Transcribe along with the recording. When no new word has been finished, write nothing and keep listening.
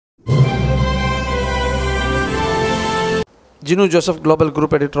Ginu Joseph, Global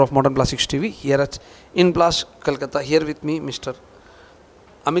Group Editor of Modern Plastics TV, here at IndPlas, Kolkata. Here with me, Mr.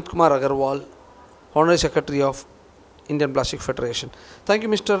 Amit Kumar Agarwal, Honorary Secretary of Indian Plastic Federation. Thank you,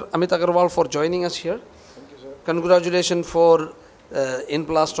 Mr. Amit Agarwal, for joining us here. Thank you, sir. Congratulations for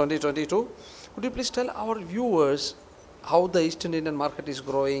IndPlas 2022. Could you please tell our viewers how the Eastern Indian market is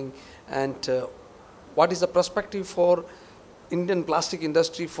growing and what is the perspective for Indian plastic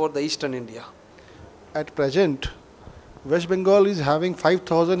industry for the Eastern India? At present, West Bengal is having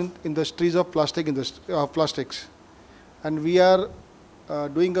 5,000 industries of plastics, and we are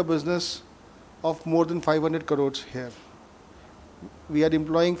doing a business of more than 500 crores here. We are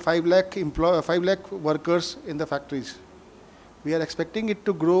employing 5 lakh workers in the factories. We are expecting it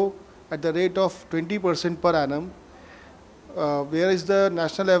to grow at the rate of 20% per annum, whereas the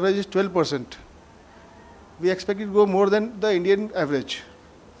national average is 12%. We expect it to grow more than the Indian average.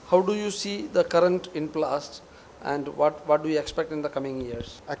 How do you see the current IndPlas and what do you expect in the coming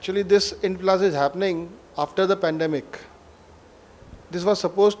years? Actually, this IndPlas is happening after the pandemic. This was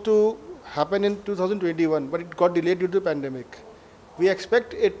supposed to happen in 2021, but it got delayed due to the pandemic. We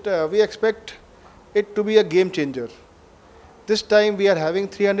expect it to be a game changer. This time we are having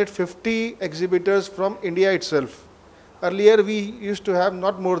 350 exhibitors from India itself. Earlier we used to have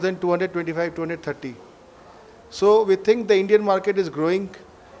not more than 225, 230. So we think the Indian market is growing,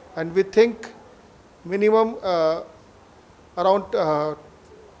 and we think minimum around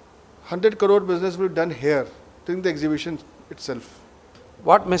 100 crore business will be done here during the exhibition itself.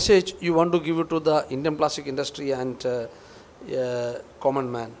 What message you want to give to the Indian plastic industry and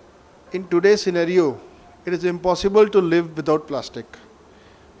common man? In today's scenario, it is impossible to live without plastic.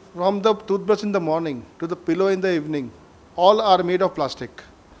 From the toothbrush in the morning to the pillow in the evening, all are made of plastic.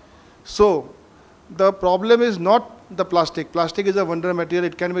 So the problem is not the plastic. Plastic is a wonder material.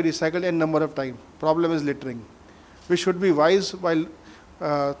 It can be recycled n number of times. Problem is littering. We should be wise while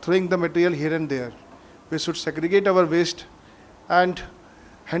throwing the material here and there. We should segregate our waste and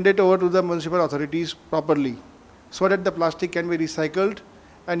hand it over to the municipal authorities properly, so that the plastic can be recycled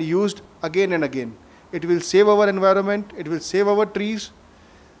and used again and again. It will save our environment. It will save our trees.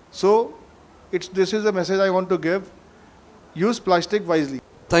 So this is the message I want to give. Use plastic wisely.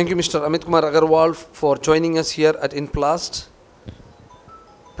 Thank you, Mr. Amit Kumar Agarwal, for joining us here at IndPlas.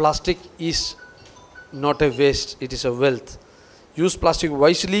 Plastic is not a waste, it is a wealth. Use plastic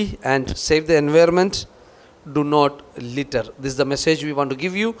wisely and save the environment. Do not litter. This is the message we want to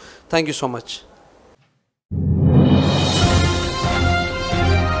give you. Thank you so much.